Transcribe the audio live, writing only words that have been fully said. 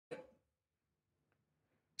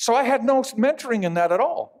So I had no mentoring in that at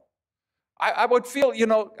all. I would feel,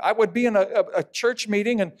 I would be in a church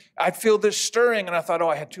meeting and I'd feel this stirring and I thought, oh,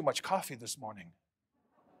 I had too much coffee this morning.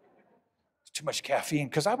 Too much caffeine,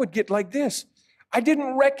 because I would get like this. I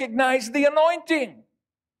didn't recognize the anointing.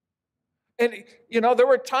 And, there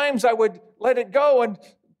were times I would let it go and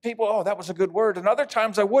people, oh, that was a good word. And other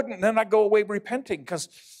times I wouldn't. And then I'd go away repenting because.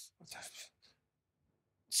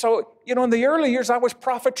 So, in the early years, I was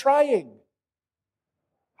prophet trying.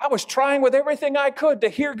 I was trying with everything I could to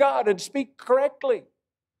hear God and speak correctly.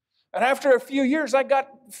 And after a few years, I got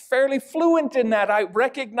fairly fluent in that. I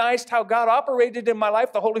recognized how God operated in my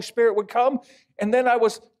life. The Holy Spirit would come, and then I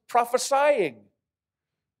was prophesying.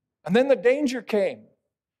 And then the danger came,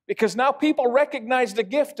 because now people recognized the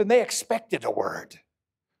gift and they expected a word.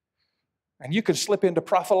 And you can slip into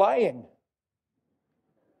prophesying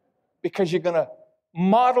because you're going to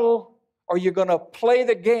model or you're going to play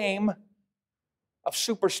the game of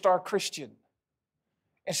superstar Christian,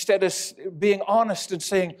 instead of being honest and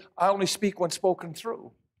saying, I only speak when spoken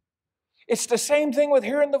through. It's the same thing with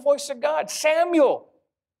hearing the voice of God. Samuel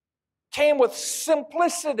came with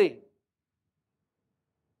simplicity.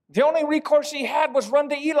 The only recourse he had was run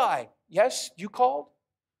to Eli. Yes, you called?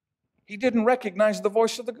 He didn't recognize the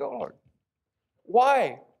voice of the Lord.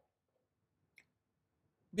 Why?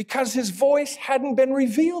 Because his voice hadn't been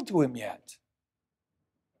revealed to him yet.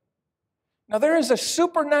 Now, there is a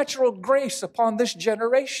supernatural grace upon this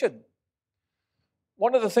generation.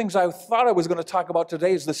 One of the things I thought I was going to talk about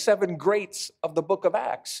today is the 7 greats of the book of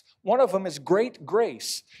Acts. One of them is great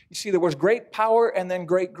grace. You see, there was great power and then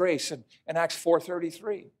great grace in Acts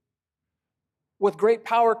 4:33. With great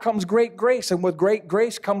power comes great grace, and with great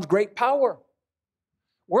grace comes great power.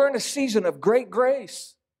 We're in a season of great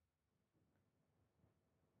grace.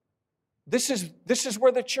 This is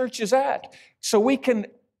where the church is at. So we can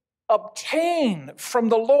obtain from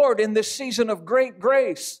the Lord in this season of great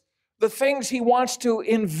grace the things he wants to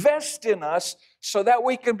invest in us so that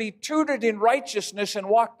we can be tutored in righteousness and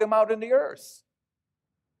walk them out in the earth.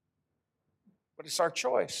 But it's our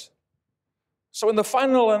choice. So in the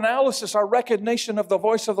final analysis, our recognition of the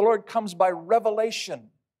voice of the Lord comes by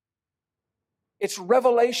revelation. It's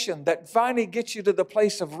revelation that finally gets you to the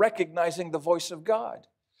place of recognizing the voice of God.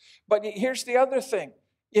 But here's the other thing.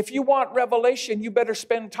 If you want revelation, you better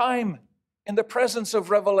spend time in the presence of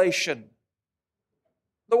revelation.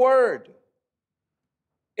 The Word.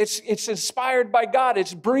 It's inspired by God.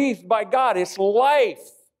 It's breathed by God. It's life.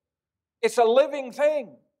 It's a living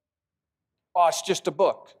thing. Oh, it's just a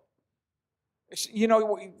book.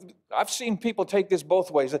 I've seen people take this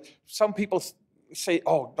both ways. Some people say,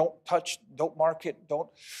 oh, don't touch, don't mark it, don't,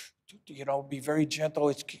 be very gentle.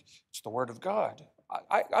 It's the Word of God.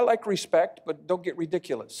 I like respect, but don't get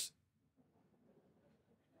ridiculous.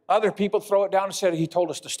 Other people throw it down and say, he told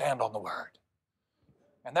us to stand on the Word.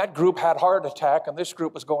 And that group had heart attack, and this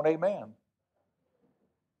group was going, amen.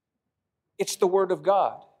 It's the Word of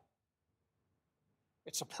God.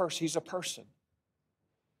 It's a person. He's a person.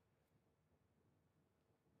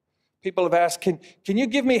 People have asked, can you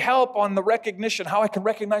give me help on the recognition, how I can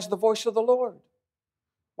recognize the voice of the Lord?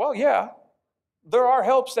 Well, yeah, there are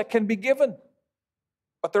helps that can be given,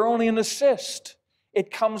 but they're only an assist. It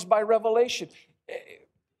comes by revelation.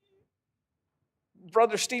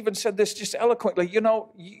 Brother Stephen said this just eloquently.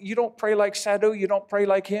 You don't pray like Sadhu. You don't pray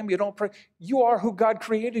like him. You don't pray. You are who God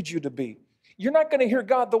created you to be. You're not going to hear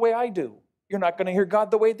God the way I do. You're not going to hear God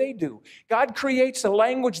the way they do. God creates a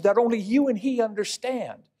language that only you and he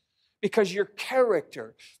understand. Because your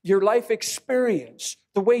character, your life experience,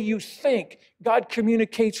 the way you think, God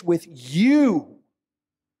communicates with you.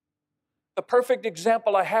 The perfect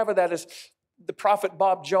example I have of that is the prophet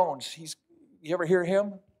Bob Jones. You ever hear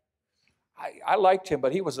him? I liked him,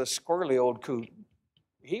 but he was a squirrely old coot.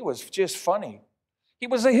 He was just funny. He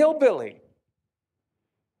was a hillbilly.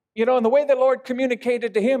 And the way the Lord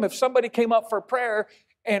communicated to him, if somebody came up for prayer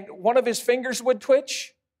and one of his fingers would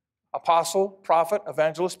twitch, apostle, prophet,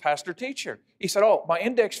 evangelist, pastor, teacher. He said, oh, my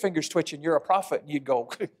index finger's twitching, you're a prophet. And you'd go,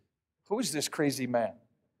 who's this crazy man?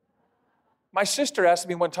 My sister asked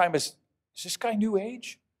me one time, is this guy New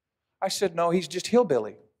Age? I said, no, he's just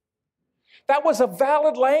hillbilly. That was a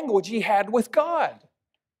valid language he had with God.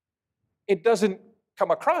 It doesn't come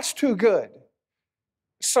across too good.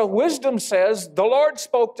 So wisdom says, the Lord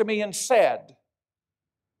spoke to me and said,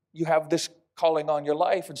 you have this calling on your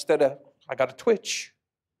life instead of, I got a twitch.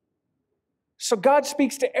 So God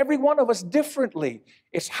speaks to every one of us differently.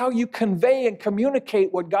 It's how you convey and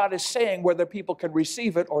communicate what God is saying, whether people can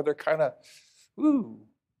receive it or they're kind of,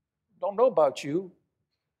 don't know about you.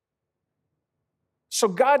 So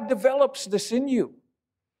God develops this in you.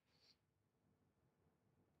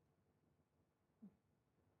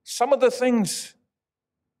 Some of the things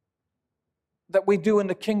that we do in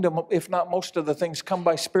the kingdom, if not most of the things, come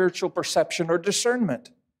by spiritual perception or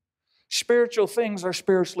discernment. Spiritual things are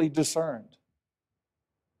spiritually discerned.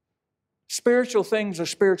 Spiritual things are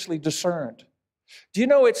spiritually discerned. Do you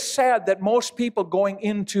know it's sad that most people going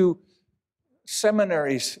into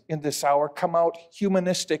seminaries in this hour come out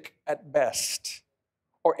humanistic at best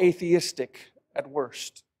or atheistic at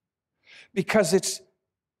worst? Because it's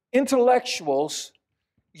intellectuals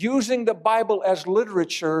using the Bible as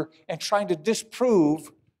literature and trying to disprove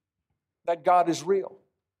that God is real.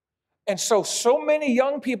 And so many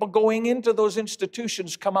young people going into those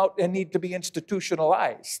institutions come out and need to be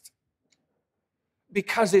institutionalized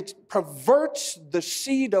because it perverts the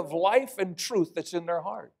seed of life and truth that's in their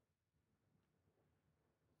heart.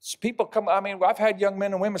 So people come, I've had young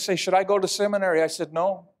men and women say, should I go to seminary? I said,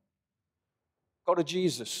 no. Go to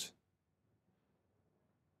Jesus.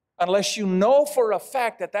 Unless you know for a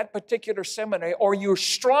fact that that particular seminary, or you're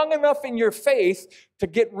strong enough in your faith to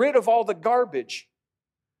get rid of all the garbage.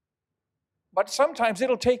 But sometimes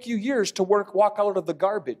it'll take you years to walk out of the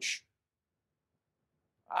garbage.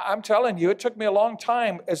 I'm telling you, it took me a long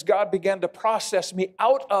time as God began to process me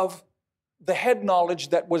out of the head knowledge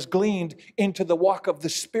that was gleaned into the walk of the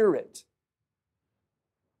Spirit.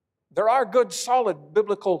 There are good, solid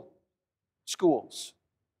biblical schools.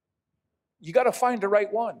 You got to find the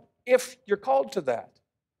right one if you're called to that.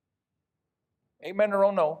 Amen or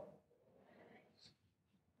oh no?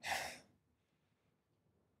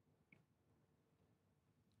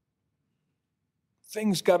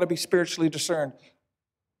 Things got to be spiritually discerned.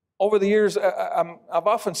 Over the years, I've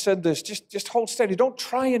often said this, just hold steady. Don't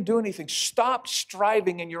try and do anything. Stop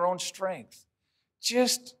striving in your own strength.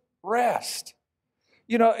 Just rest.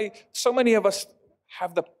 You know, so many of us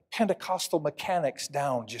have the Pentecostal mechanics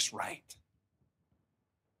down just right.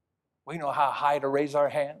 We know how high to raise our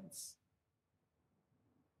hands.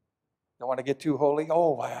 Don't want to get too holy. Oh,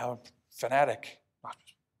 wow, fanatic.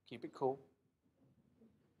 Keep it cool.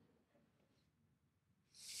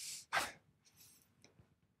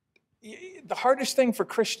 The hardest thing for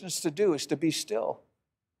Christians to do is to be still.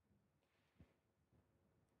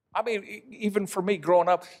 I mean, even for me growing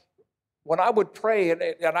up, when I would pray and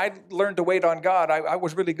I learned to wait on God, I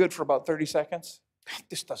was really good for about 30 seconds.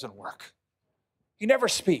 This doesn't work. He never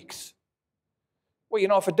speaks. Well, you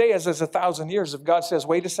know, if a day is as 1,000 years, if God says,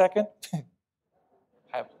 wait a second.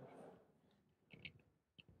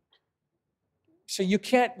 So you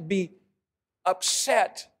can't be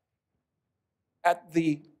upset at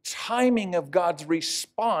the timing of God's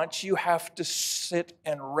response. You have to sit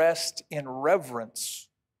and rest in reverence.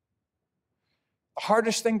 The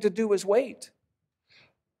hardest thing to do is wait.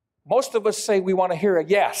 Most of us say we want to hear a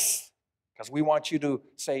yes, because we want you to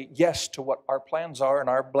say yes to what our plans are and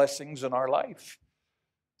our blessings in our life.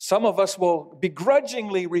 Some of us will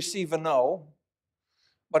begrudgingly receive a no,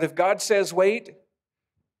 but if God says, wait,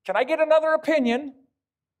 can I get another opinion?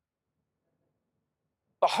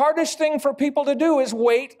 The hardest thing for people to do is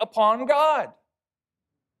wait upon God.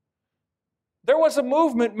 There was a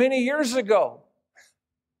movement many years ago,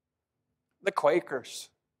 the Quakers.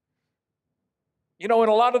 You know, in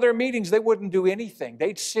a lot of their meetings, they wouldn't do anything.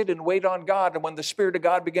 They'd sit and wait on God, and when the Spirit of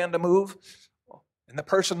God began to move, and the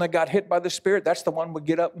person that got hit by the Spirit, that's the one who would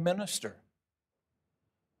get up and minister.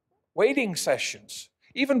 Waiting sessions.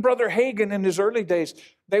 Even Brother Hagin in his early days,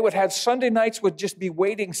 they would have Sunday nights would just be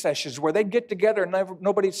waiting sessions where they'd get together and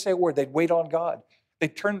nobody'd say a word. They'd wait on God.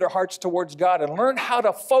 They'd turn their hearts towards God and learn how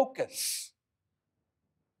to focus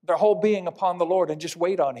their whole being upon the Lord and just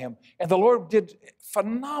wait on Him. And the Lord did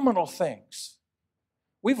phenomenal things.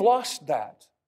 We've lost that.